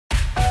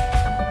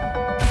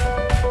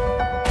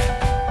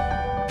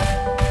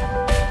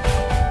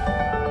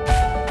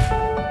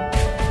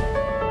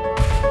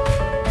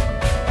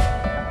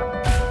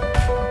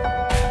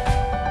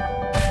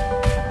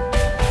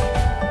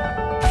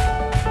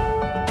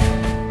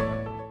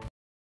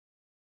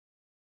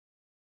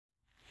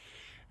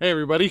Hey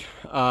everybody,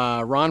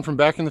 Ron from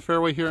Back in the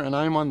Fairway here, and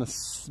I'm on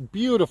the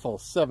beautiful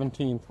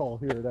 17th hole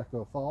here at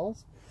Echo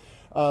Falls.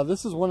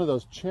 This is one of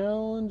those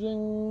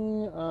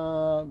challenging,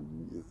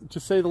 to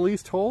say the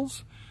least,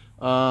 holes.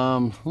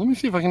 Let me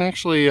see if I can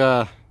actually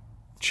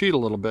cheat a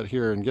little bit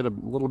here and get a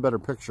little better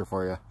picture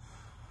for you.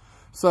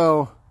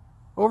 So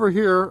over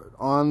here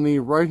on the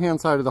right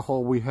hand side of the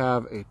hole we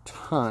have a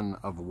ton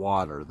of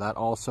water. That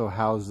also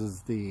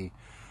houses the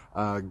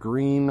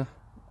green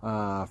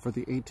for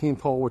the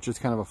 18th hole, which is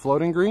kind of a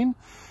floating green.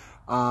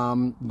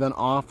 Then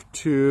off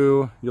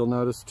to, you'll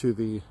notice, to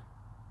the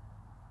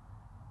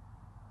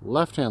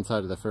left hand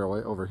side of the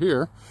fairway over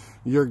here,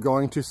 you're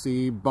going to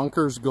see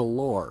bunkers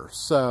galore.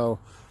 So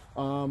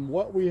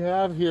what we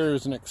have here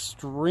is an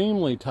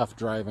extremely tough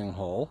driving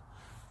hole,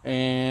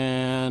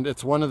 and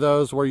it's one of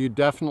those where you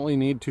definitely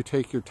need to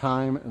take your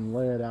time and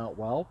lay it out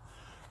well.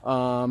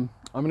 I'm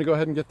going to go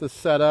ahead and get this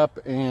set up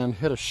and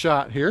hit a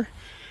shot here.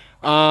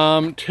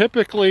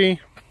 Typically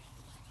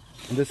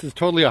this is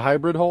totally a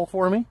hybrid hole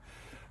for me.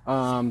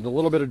 The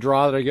little bit of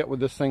draw that I get with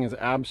this thing is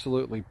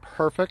absolutely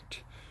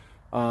perfect.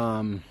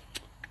 Yeah,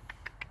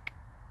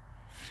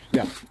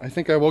 I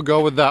think I will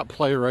go with that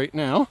play right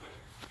now.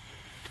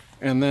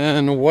 And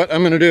then what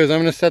I'm going to do is I'm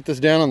going to set this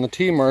down on the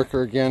tee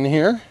marker again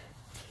here.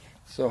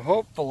 So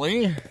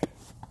hopefully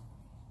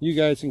you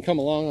guys can come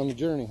along on the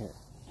journey here.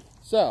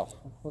 So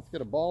let's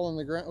get a ball in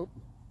the ground. Let's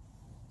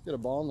get a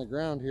ball in the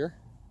ground here.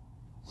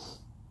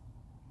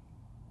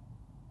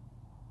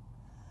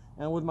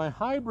 And with my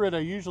hybrid, I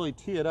usually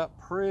tee it up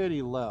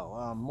pretty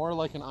low, more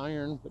like an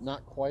iron, but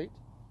not quite.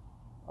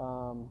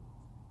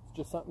 It's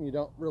just something you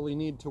don't really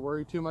need to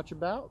worry too much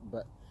about.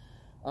 But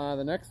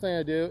the next thing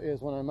I do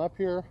is when I'm up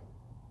here,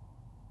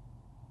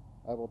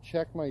 I will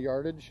check my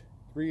yardage,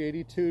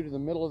 382 to the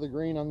middle of the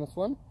green on this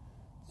one.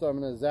 So I'm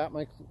going to zap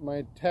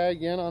my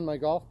tag in on my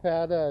golf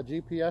pad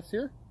GPS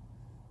here,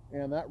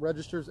 and that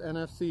registers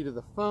NFC to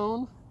the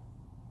phone.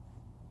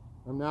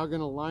 I'm now going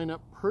to line up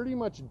pretty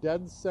much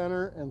dead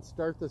center and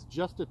start this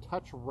just a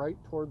touch right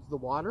towards the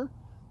water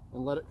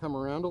and let it come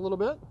around a little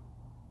bit.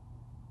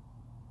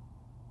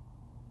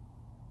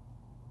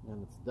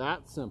 And it's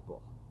that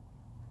simple.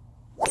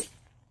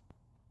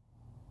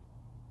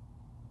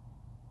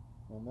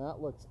 And that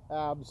looks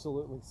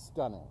absolutely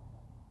stunning.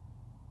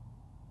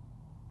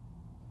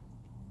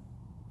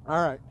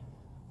 All right.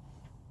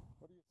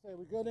 What do you say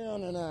we go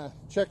down and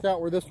check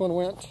out where this one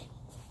went?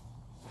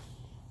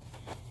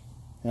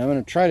 And I'm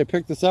going to try to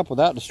pick this up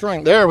without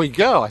destroying. There we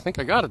go. I think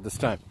I got it this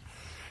time.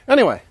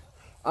 Anyway,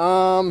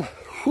 that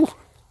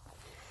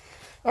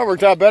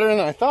worked out better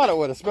than I thought it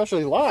would,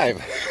 especially live.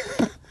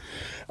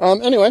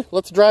 Anyway,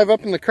 let's drive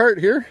up in the cart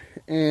here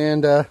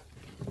and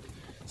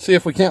see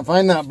if we can't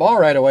find that ball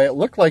right away. It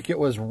looked like it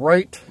was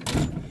right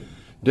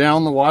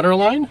down the water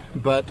line,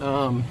 but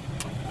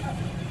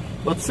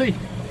let's see.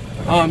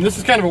 This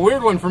is kind of a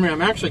weird one for me.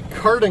 I'm actually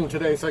karting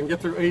today so I can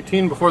get through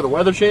 18 before the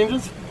weather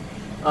changes.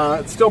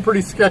 It's still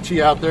pretty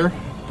sketchy out there,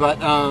 but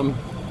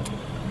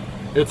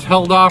it's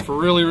held off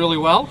really, really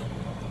well.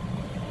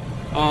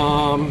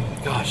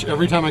 Gosh,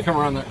 every time I come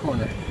around that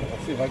corner.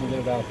 Let's see if I can get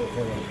it out there for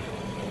you.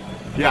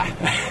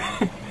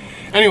 Yeah.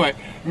 Anyway,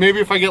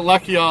 maybe if I get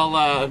lucky,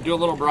 I'll do a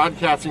little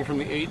broadcasting from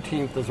the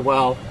 18th as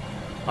well.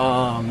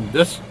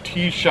 This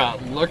tee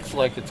shot looks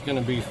like it's going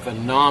to be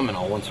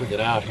phenomenal once we get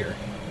out here.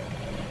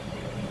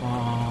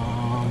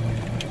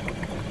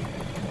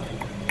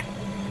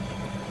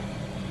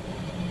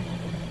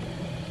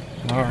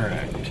 All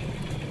right,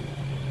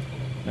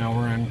 now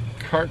we're in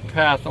cart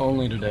path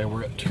only today.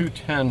 We're at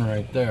 210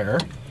 right there.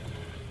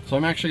 So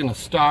I'm actually going to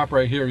stop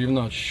right here, even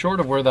though it's short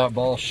of where that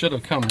ball should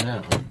have come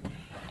down.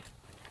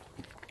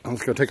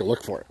 Let's go take a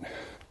look for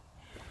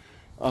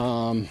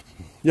it.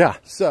 Yeah,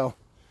 so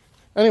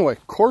anyway,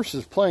 course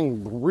is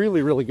playing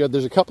really, really good.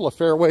 There's a couple of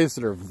fairways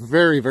that are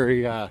very,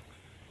 very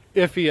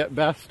iffy at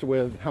best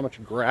with how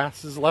much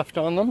grass is left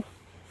on them.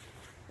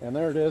 And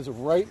there it is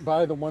right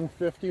by the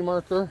 150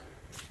 marker.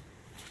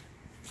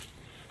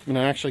 I'm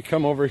going to actually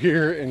come over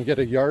here and get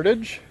a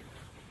yardage.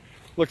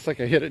 Looks like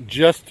I hit it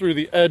just through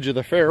the edge of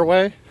the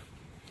fairway.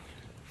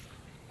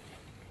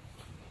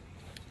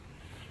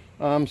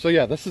 So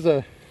yeah, this is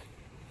a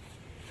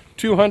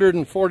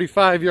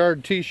 245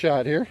 yard tee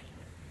shot here.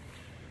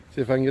 See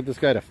if I can get this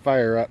guy to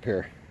fire up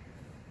here.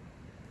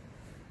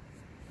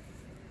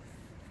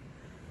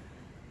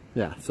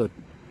 Yeah, so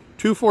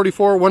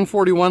 244,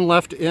 141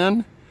 left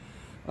in.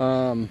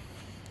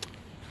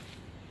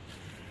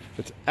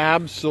 It's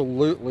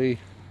absolutely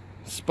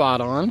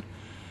spot on.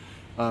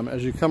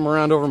 As you come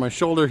around over my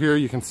shoulder here,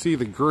 you can see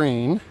the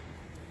green.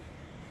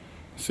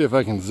 See if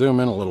I can zoom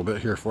in a little bit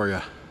here for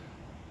you.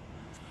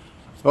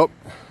 Oh,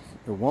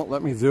 it won't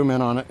let me zoom in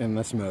on it in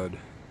this mode.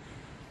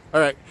 All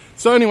right,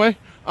 so anyway,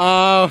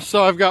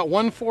 so I've got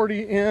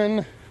 140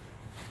 in.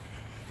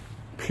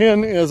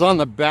 Pin is on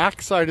the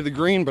back side of the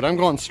green, but I'm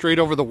going straight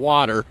over the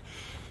water.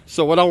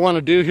 So what I want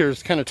to do here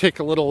is kind of take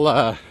a little,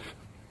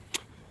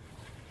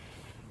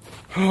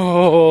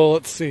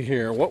 let's see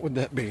here. What would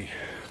that be?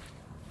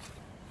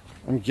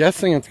 I'm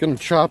guessing it's going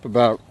to chop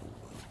about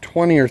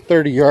 20 or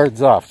 30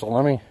 yards off. So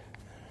let me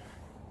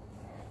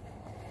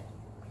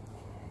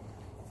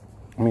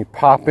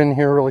pop in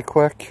here really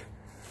quick.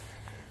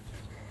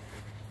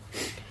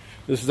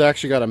 This has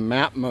actually got a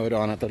map mode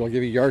on it that'll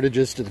give you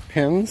yardages to the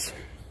pins.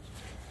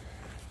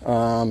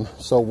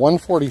 So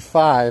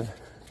 145,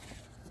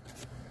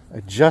 I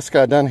just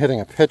got done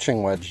hitting a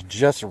pitching wedge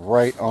just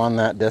right on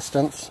that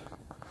distance.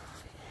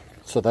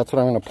 So that's what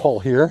I'm going to pull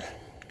here.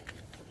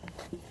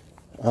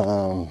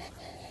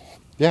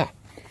 Yeah.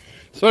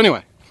 So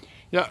anyway,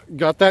 yeah,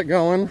 got that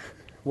going.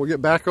 We'll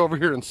get back over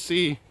here and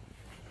see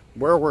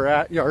where we're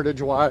at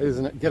yardage wise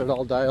and get it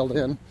all dialed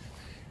in.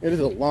 It is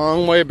a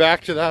long way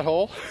back to that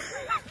hole.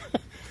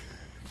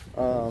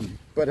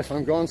 But if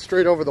I'm going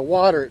straight over the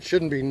water, it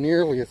shouldn't be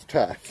nearly as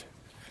tough.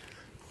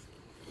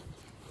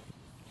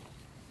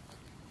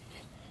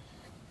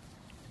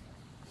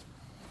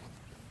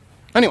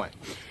 Anyway,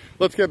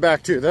 let's get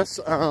back to this.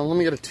 Let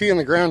me get a tee in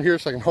the ground here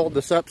so I can hold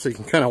this up so you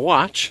can kind of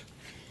watch.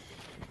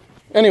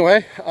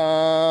 Anyway,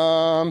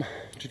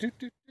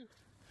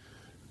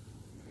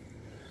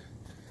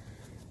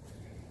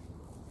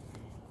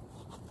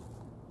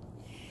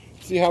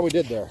 see how we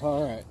did there.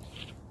 All right.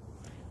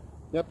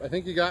 Yep, I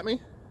think you got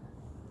me.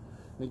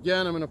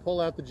 Again, I'm going to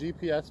pull out the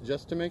GPS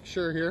just to make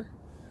sure here.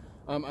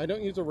 I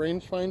don't use a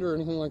rangefinder or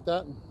anything like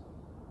that.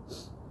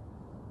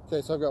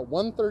 Okay, so I've got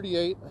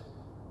 138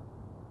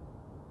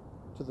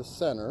 to the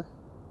center,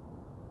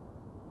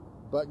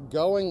 but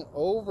going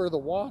over the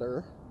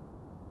water,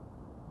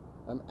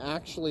 I'm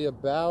actually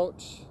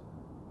about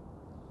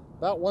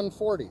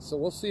 140. So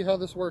we'll see how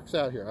this works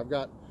out here. I've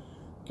got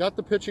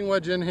the pitching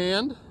wedge in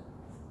hand.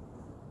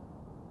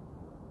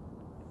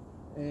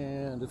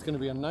 And it's going to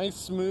be a nice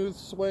smooth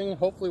swing,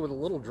 hopefully with a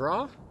little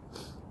draw.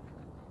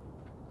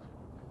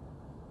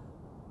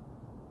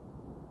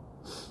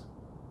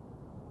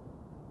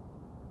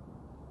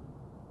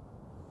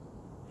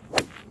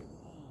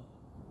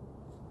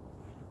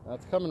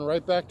 That's coming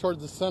right back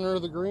towards the center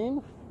of the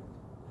green.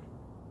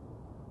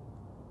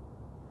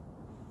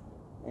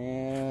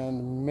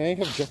 And may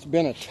have just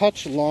been a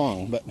touch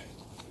long, but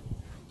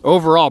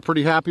overall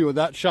pretty happy with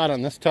that shot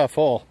on this tough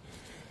hole.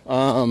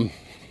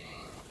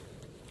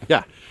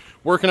 Yeah,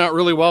 working out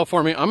really well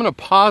for me. I'm going to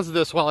pause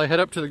this while I head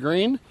up to the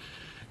green,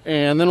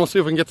 and then we'll see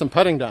if we can get some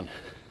putting done.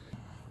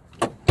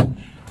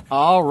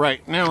 All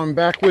right, now I'm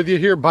back with you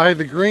here by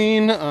the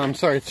green.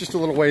 Sorry, it's just a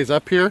little ways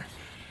up here,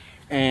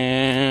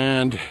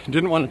 and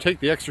didn't want to take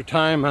the extra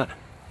time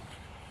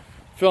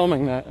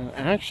filming that. And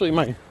actually,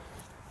 my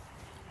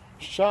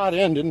shot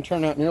in didn't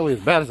turn out nearly as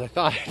bad as I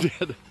thought it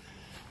did.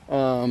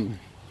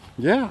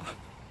 Yeah.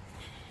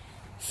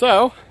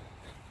 So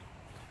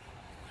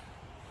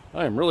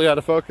I am really out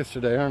of focus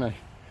today, aren't I?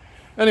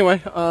 Anyway,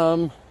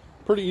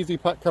 pretty easy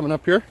putt coming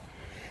up here.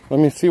 Let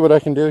me see what I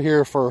can do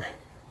here for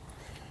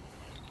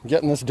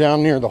getting this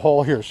down near the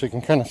hole here so you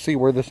can kind of see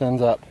where this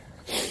ends up.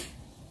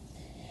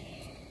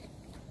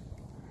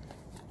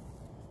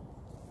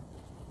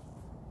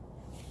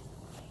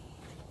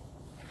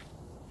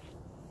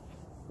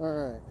 All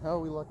right, how are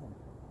we looking?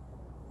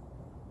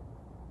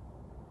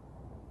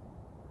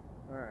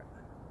 All right.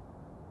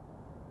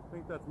 I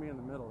think that's me in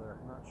the middle there.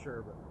 Not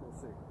sure, but we'll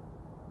see.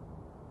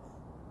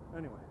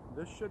 Anyway,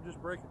 this should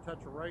just break a touch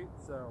of right,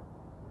 so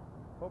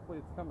hopefully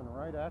it's coming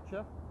right at you.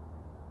 I'm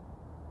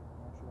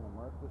actually going to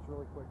mark this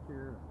really quick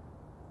here.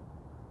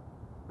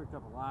 Picked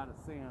up a lot of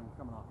sand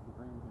coming off the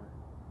green here.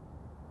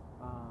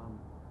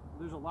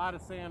 There's a lot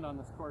of sand on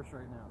this course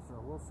right now,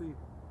 so we'll see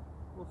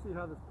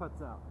how this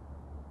putts out.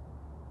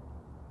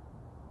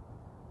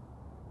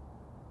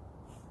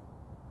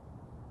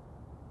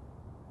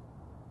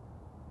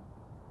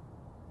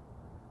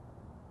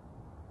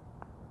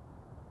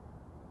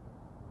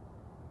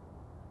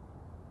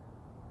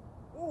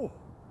 Oh.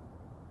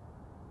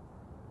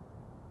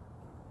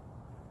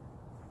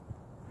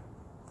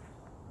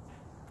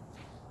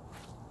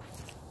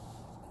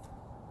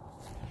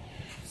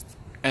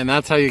 And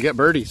that's how you get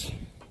birdies.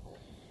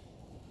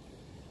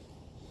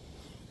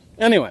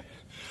 Anyway,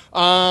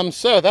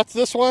 so that's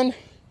this one.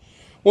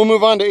 We'll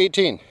move on to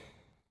 18.